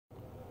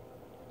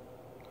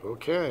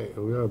Okay,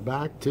 we are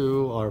back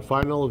to our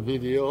final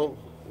video,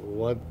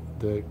 what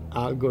the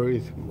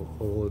algorithm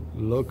would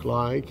look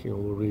like.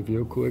 We'll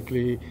review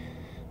quickly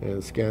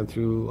and scan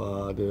through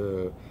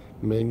the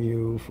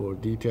menu for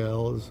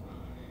details,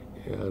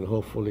 and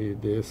hopefully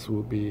this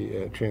will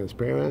be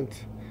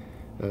transparent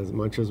as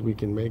much as we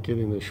can make it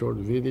in a short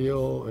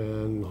video,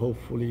 and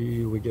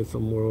hopefully we get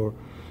some more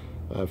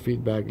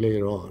feedback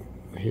later on.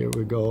 Here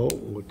we go.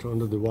 We'll turn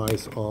the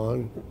device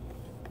on.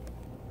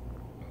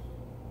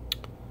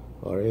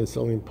 Our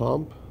insulin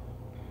pump.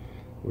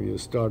 We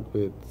start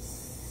with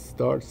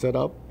start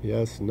setup.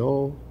 Yes,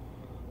 no.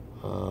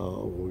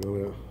 We're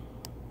gonna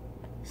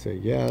say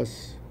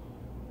yes.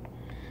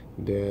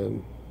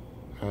 Then,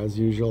 as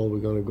usual, we're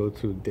gonna go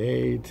to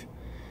date.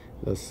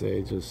 Let's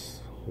say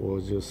we'll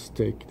just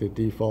take the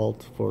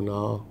default for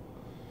now,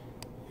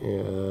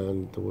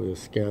 and we'll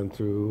scan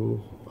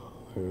through.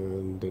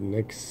 And the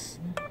next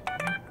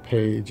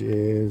page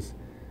is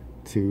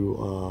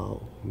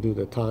to do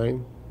the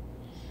time.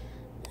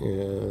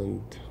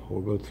 And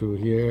we'll go through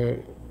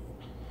here.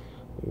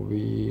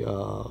 We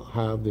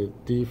have the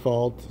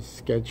default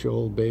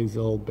schedule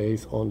basal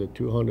based on the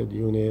 200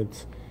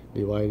 units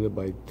divided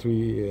by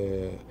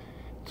three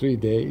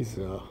days,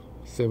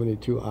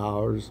 72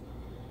 hours,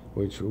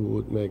 which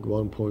would make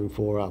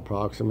 1.4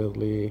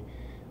 approximately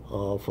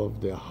off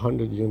of the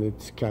 100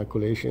 units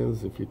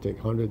calculations. If you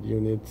take 100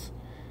 units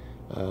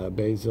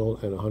basal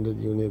and 100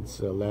 units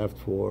left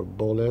for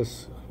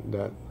bolus,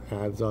 that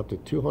adds up to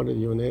 200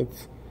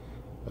 units.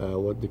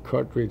 What the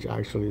cartridge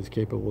actually is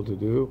capable to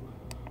do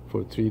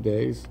for 3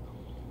 days,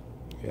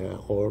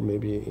 or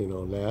maybe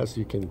less.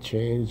 You can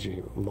change,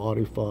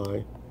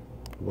 modify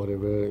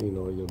whatever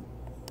your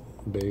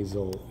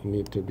basal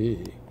need to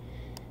be,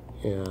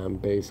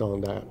 and based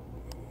on that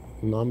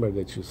number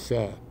that you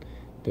set,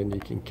 then you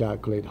can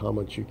calculate how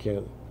much you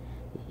can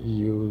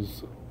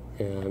use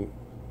and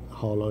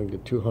how long the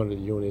 200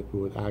 unit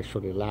would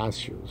actually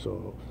last you.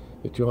 So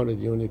the 200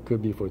 unit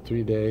could be for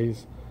 3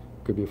 days,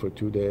 could be for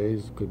 2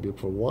 days, could be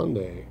for 1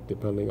 day,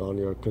 depending on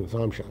your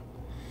consumption.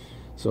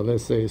 So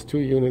let's say it's 2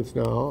 units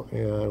now,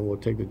 and we'll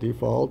take the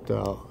default.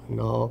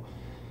 Now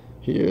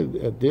here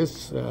at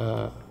this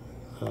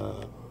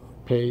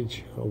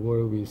page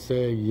where we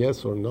say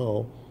yes or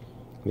no,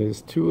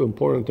 there's 2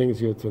 important things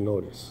here to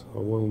notice.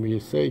 When we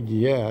say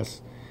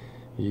yes,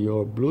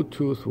 your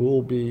Bluetooth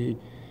will be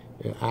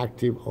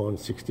active on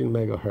 16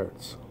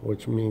 megahertz,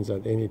 which means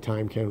at any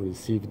time can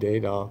receive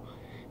data,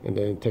 and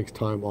then it takes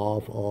time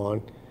off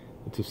on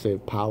to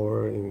save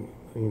power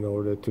in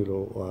order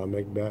to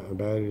make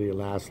battery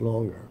last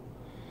longer.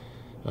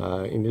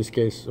 In this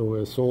case,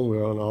 we assume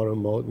we're on auto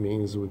mode,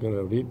 means we're going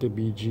to read the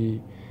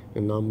BG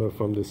number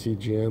from the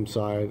CGM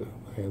side,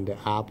 and the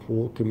app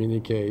will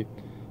communicate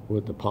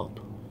with the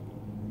pump.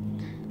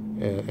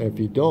 If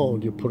you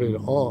don't, you put it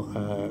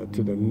on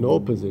to the no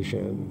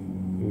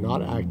position,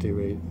 not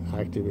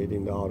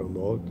activating the auto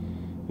mode.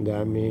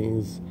 That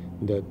means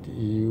that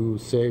you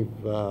save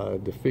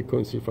the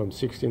frequency from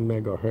 16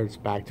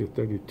 megahertz back to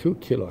 32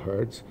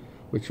 kilohertz,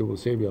 which will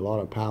save you a lot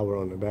of power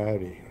on the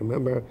battery.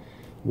 Remember,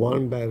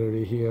 one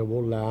battery here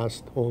will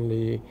last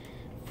only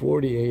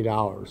 48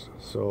 hours.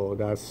 So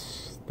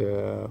that's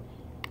the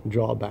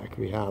drawback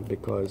we have,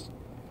 because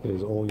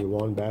there's only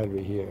one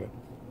battery here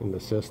in the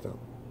system.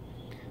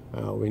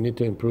 We need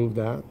to improve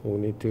that. We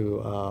need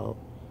to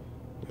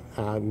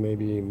add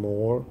maybe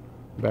more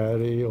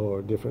battery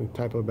or different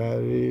type of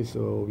battery,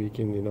 so we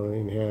can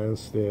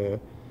enhance the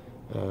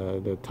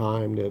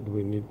time that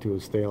we need to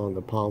stay on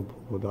the pump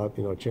without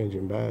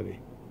changing battery.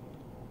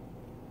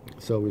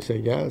 So we say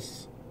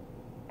yes.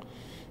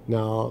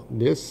 Now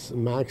this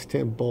max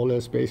temp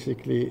bolus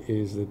basically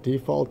is the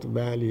default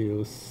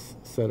value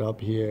set up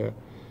here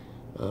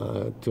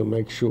to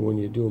make sure when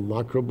you do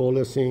macro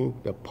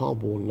bolusing, the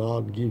pump will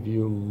not give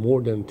you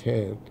more than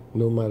 10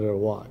 no matter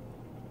what.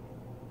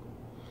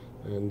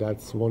 And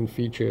that's one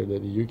feature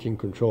that you can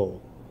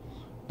control,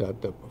 that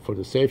for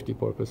the safety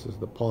purposes,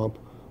 the pump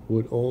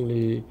would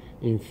only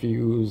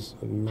infuse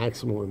a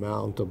maximum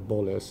amount of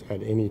bolus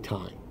at any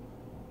time.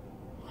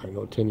 I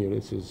know 10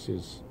 units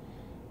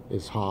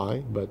is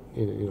high, but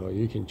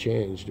you can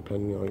change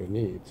depending on your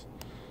needs.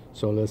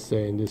 So let's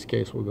say in this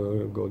case we're going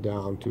to go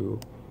down to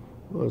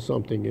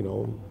something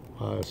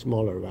a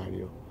smaller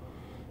value,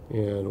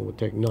 and we'll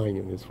take 9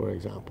 units for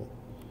example,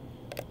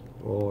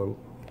 or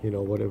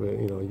whatever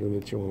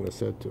units you want to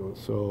set to.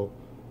 So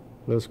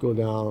let's go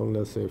down,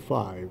 let's say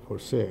 5 or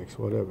 6,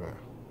 whatever.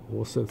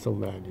 We'll set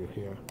some value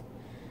here.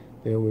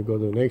 Then we go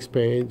to the next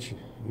page.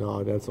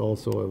 Now that's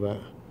also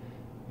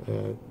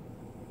a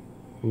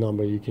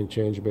number you can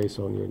change based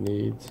on your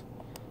needs,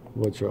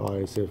 what your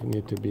ISF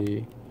need to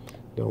be.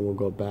 Then we'll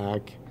go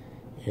back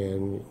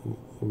and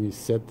we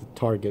set the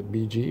target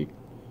BG.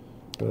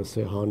 Let's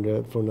say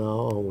 100 for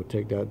now, and we'll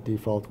take that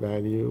default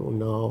value.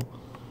 Now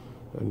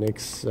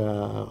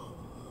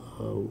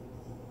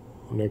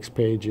next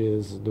page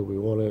is, do we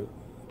want to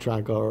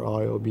track our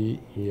IOB?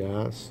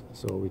 Yes.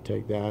 So we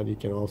take that. You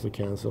can also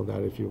cancel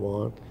that if you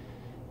want.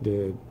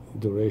 The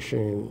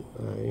duration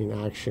in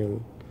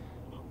action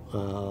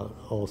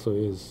also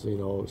is, you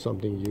know,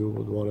 something you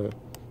would want to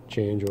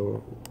change,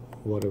 or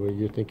whatever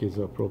you think is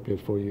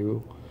appropriate for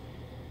you.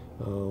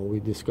 We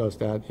discussed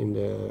that in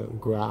the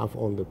graph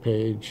on the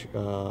page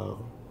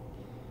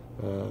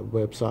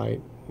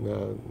website.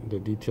 The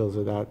details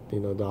of that, you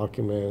know,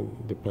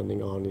 document,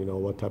 depending on, you know,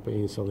 what type of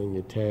insulin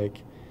you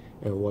take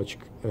and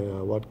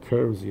what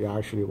curves you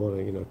actually want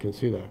to, you know,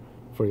 consider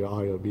for your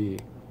IOB.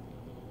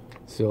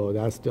 So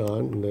that's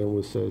done, and then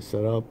we say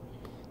set up,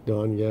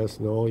 done, yes,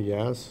 no,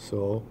 yes.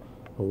 So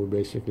we're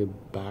basically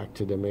back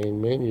to the main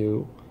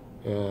menu,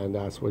 and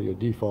that's what your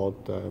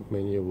default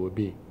menu would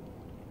be.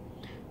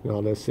 Now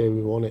let's say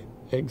we want to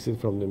exit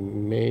from the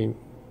main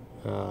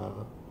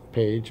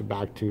page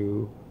back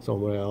to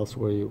somewhere else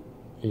where you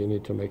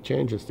need to make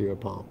changes to your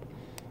pump.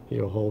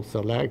 You hold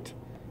select,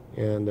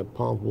 and the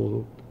pump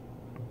will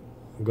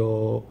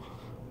go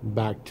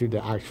back to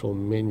the actual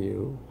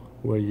menu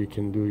where you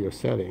can do your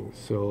settings.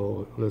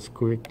 So let's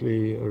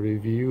quickly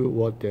review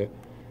what the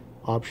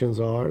options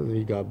are.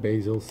 You got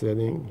basal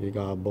setting, you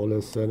got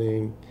bolus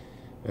setting,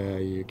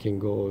 you can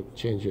go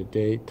change your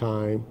date,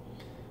 time.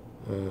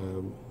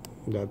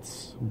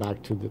 That's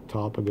back to the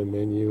top of the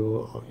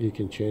menu. You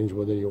can change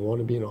whether you want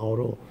to be in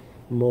auto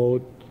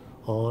mode,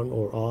 on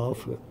or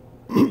off,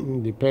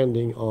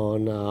 depending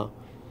on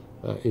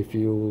if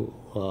you,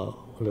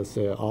 let's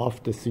say,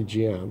 off the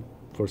CGM,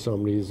 for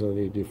some reason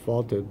you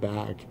defaulted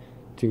back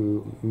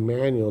to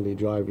manually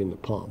driving the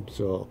pump.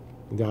 So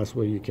that's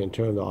where you can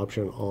turn the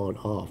option on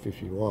off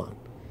if you want.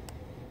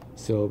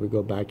 So we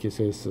go back, you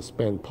say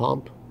suspend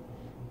pump.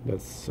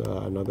 That's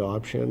another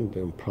option.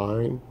 Then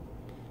prime,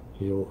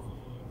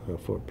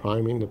 for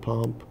priming the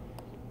pump.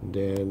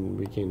 Then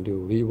we can do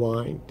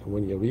rewind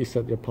when you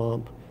reset your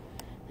pump,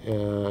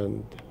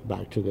 and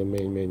back to the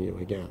main menu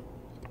again.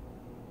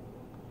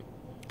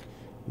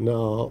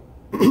 Now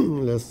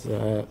let's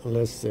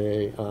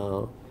say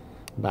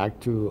back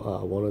to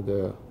one of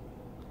the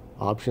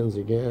options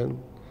again,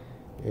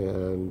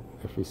 and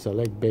if we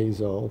select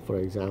basal, for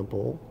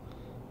example,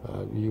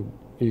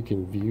 you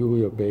can view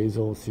your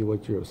basal, see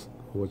what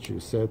you're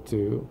set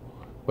to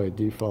by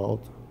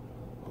default,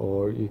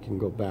 or you can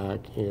go back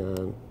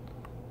and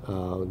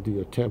do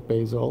your temp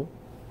basal.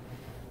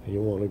 You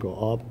want to go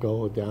up,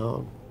 go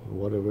down,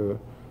 whatever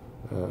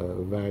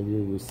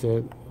value you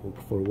set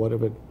for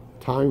whatever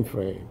time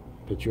frame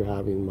that you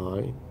have in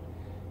mind.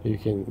 You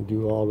can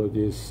do all of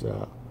this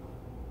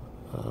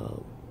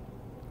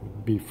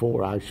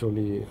before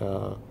actually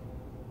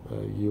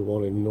you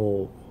want to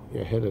know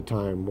ahead of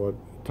time what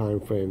time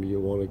frame you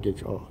want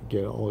to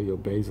get all your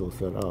basal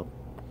set up.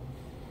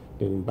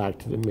 Then back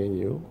to the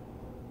menu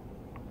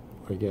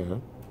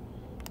again.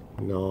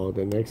 Now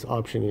the next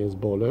option is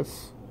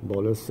bolus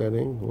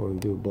setting. We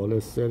want to do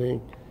bolus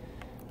setting.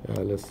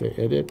 Let's say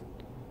edit.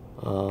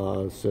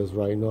 It says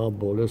right now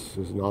bolus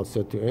is not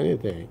set to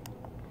anything.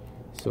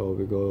 So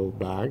we go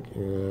back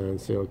and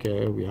say,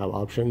 okay, we have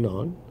option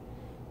none,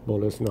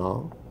 bolus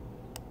now.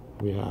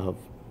 We have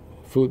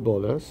food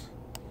bolus,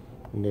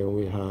 and then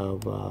we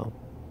have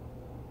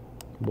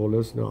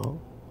bolus now,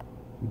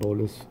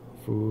 bolus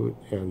food,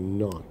 and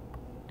none.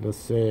 Let's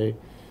say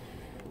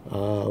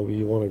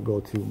we want to go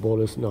to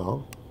bolus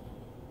now.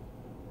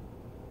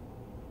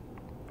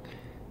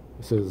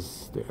 This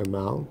is the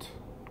amount.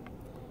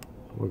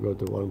 We'll go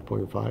to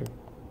 1.5,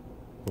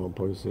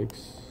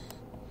 1.6.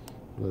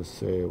 Let's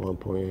say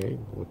 1.8.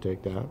 We'll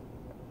take that.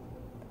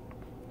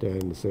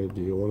 Then say,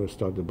 do you want to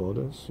start the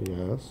bolus?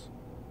 Yes.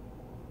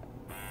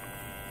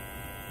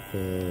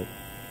 And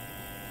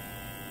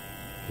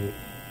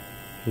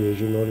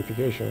here's your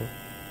notification.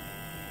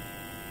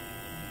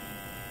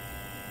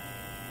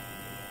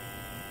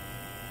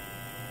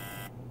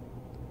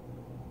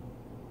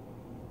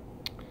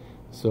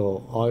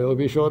 So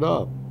IOB showed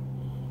up.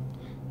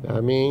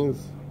 That means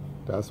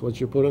that's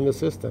what you put in the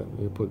system.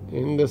 You put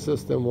in the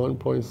system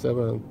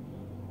 1.7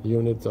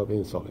 units of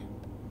insulin.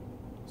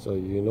 So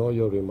you know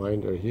your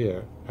reminder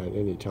here at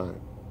any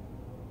time.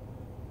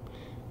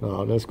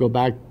 Now let's go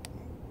back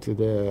to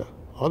the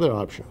other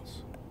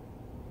options.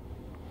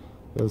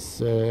 Let's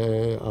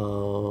say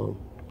you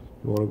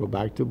want to go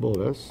back to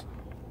bolus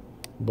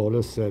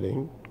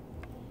setting,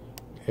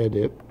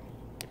 edit.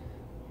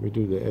 We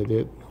do the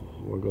edit.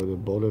 We'll go to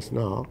bolus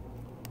now.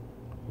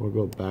 We'll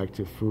go back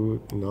to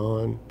food,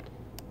 none.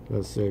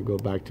 Let's say go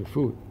back to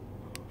food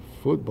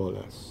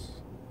bolus.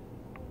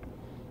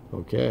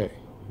 Okay,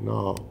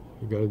 now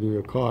you got to do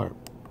your carb.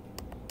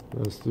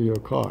 Let's do your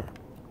carb.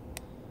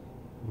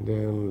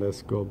 Then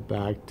let's go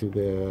back to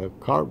the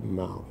carb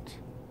mount.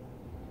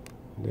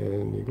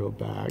 Then you go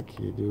back,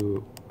 you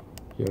do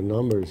your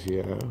numbers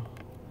here.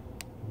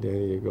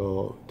 Then you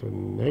go to the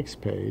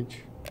next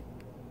page.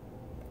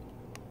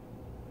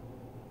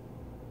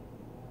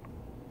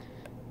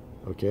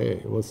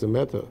 Okay, what's the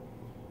method?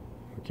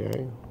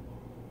 Okay.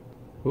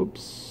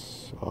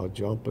 Oops, I'll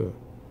jump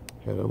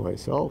ahead of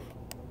myself.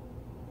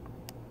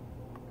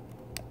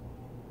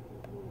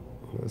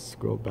 Let's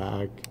go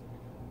back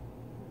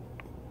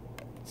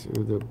to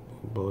the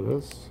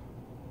bolus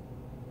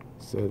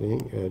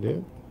setting,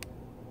 edit.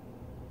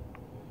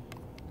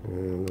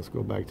 And let's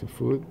go back to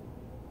food,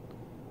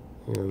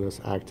 and let's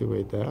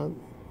activate that.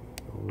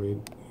 We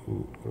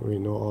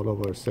know all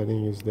of our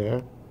settings is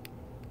there,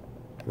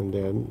 and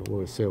then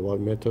we'll say what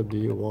method do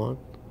you want.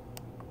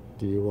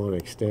 Do you want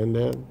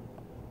extended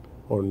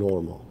or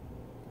normal?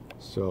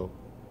 So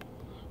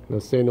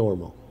let's say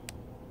normal.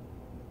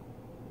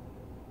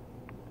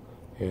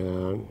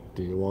 And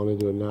do you want to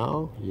do it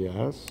now?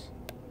 Yes.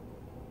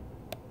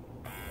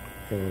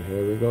 And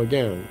here we go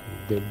again.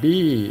 The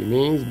B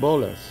means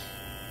bolus.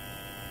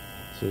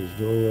 So he's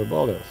doing your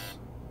bolus.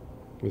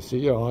 You see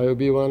your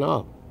IOB went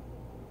up.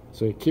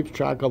 So it keeps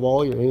track of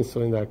all your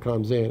insulin that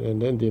comes in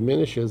and then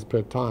diminishes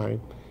per time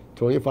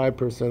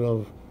 25%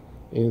 of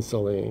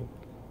insulin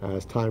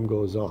as time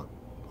goes on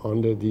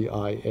under the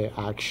IA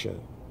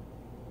action.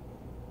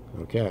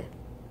 Okay.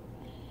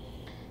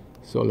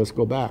 So let's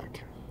go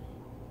back.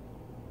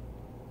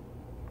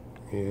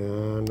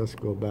 And let's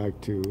go back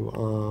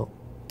to,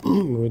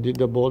 we did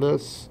the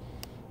bolus.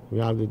 We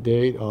have the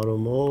date, auto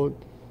mode,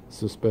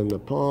 suspend the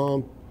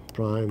pump,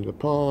 prime the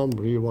pump,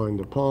 rewind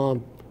the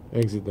pump,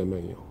 exit the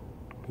menu.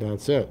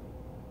 That's it.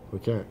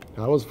 Okay,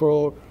 that was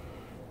for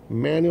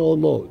manual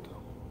mode.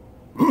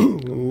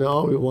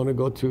 Now we want to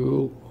go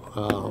to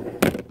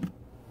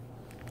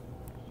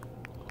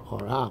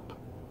our app.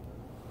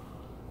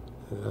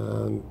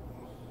 And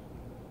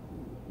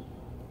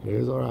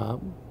here's our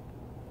app.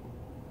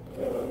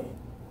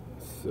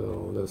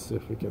 So let's see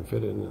if we can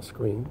fit it in the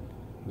screen.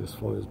 This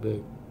phone is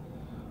big.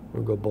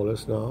 We'll go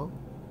bolus now.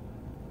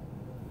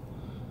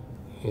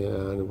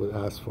 And it would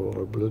ask for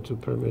Bluetooth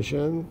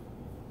permission.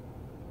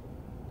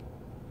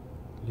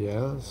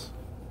 Yes.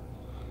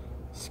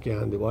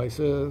 Scan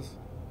devices.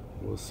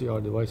 We'll see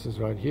our devices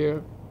right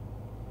here.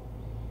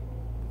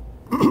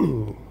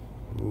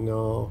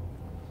 Now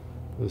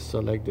we'll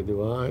select the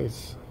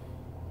device.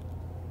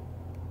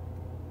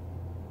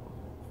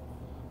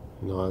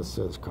 Now it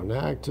says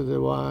connect to the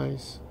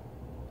device.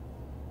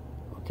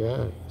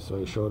 Okay, so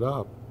it showed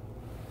up.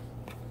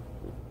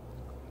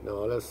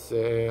 Now let's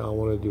say I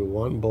want to do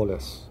one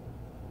bolus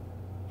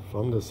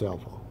from the cell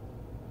phone.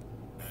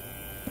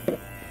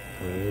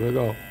 And here we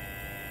go.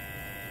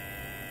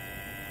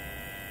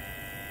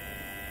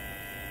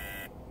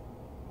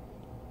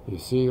 You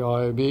see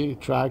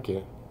IOB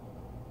tracking.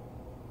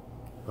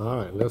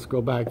 Alright, let's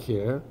go back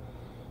here.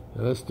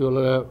 And let's do a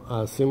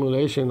little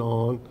simulation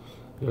on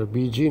your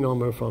BG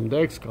number from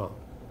Dexcom.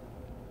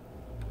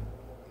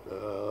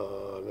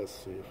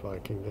 Let's see if I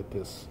can get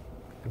this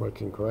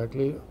working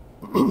correctly.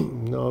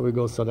 Now we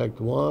go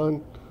select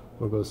one.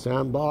 We'll go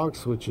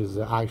sandbox, which is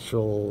the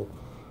actual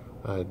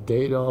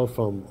data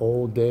from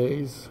old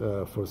days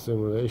for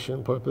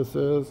simulation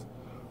purposes.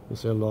 We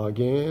say log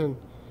in.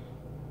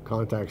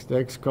 Contacts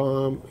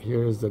Dexcom.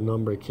 Here's the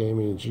number came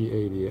in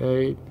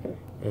G88,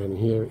 and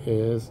here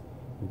is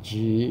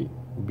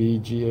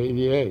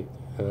BG88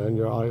 and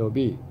your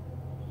IOB.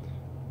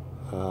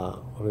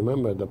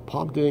 Remember, the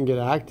pump didn't get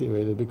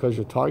activated because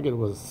your target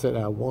was set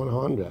at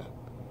 100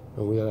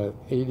 and we are at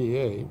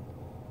 88,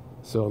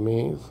 so it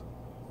means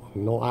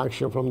no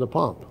action from the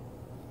pump.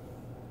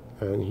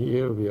 And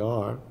here we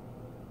are,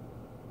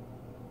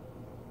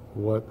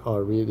 what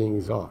our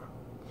readings are.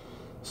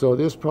 So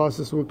this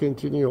process will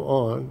continue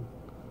on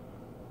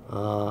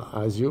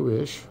as you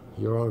wish.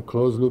 You're on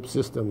closed loop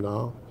system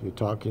now. You're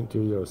talking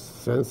to your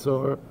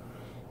sensor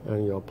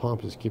and your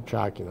pump is keep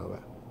tracking of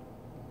it.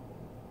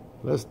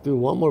 Let's do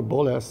one more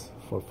bolus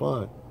for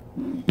fun.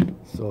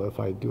 So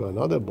if I do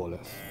another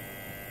bolus.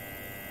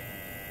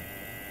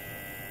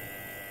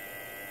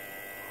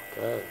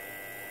 Okay.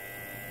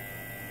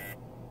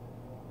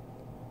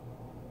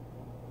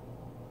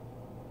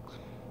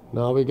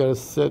 Now we gotta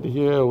sit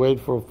here, wait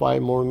for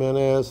 5 more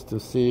minutes to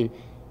see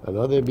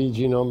another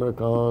BG number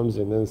comes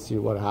and then see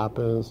what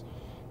happens.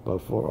 But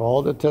for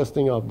all the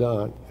testing I've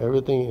done,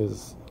 everything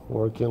is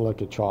working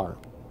like a charm.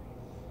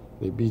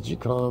 The BG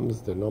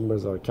comes, the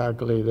numbers are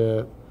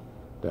calculated,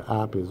 the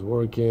app is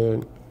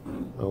working,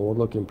 and we're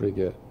looking pretty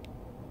good.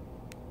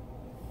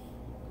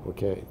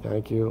 Okay,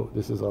 thank you.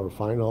 This is our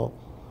final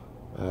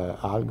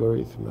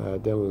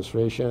algorithm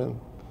demonstration,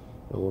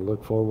 and we'll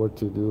look forward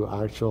to do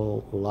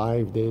actual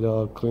live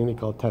data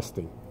clinical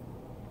testing.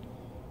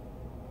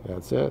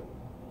 That's it.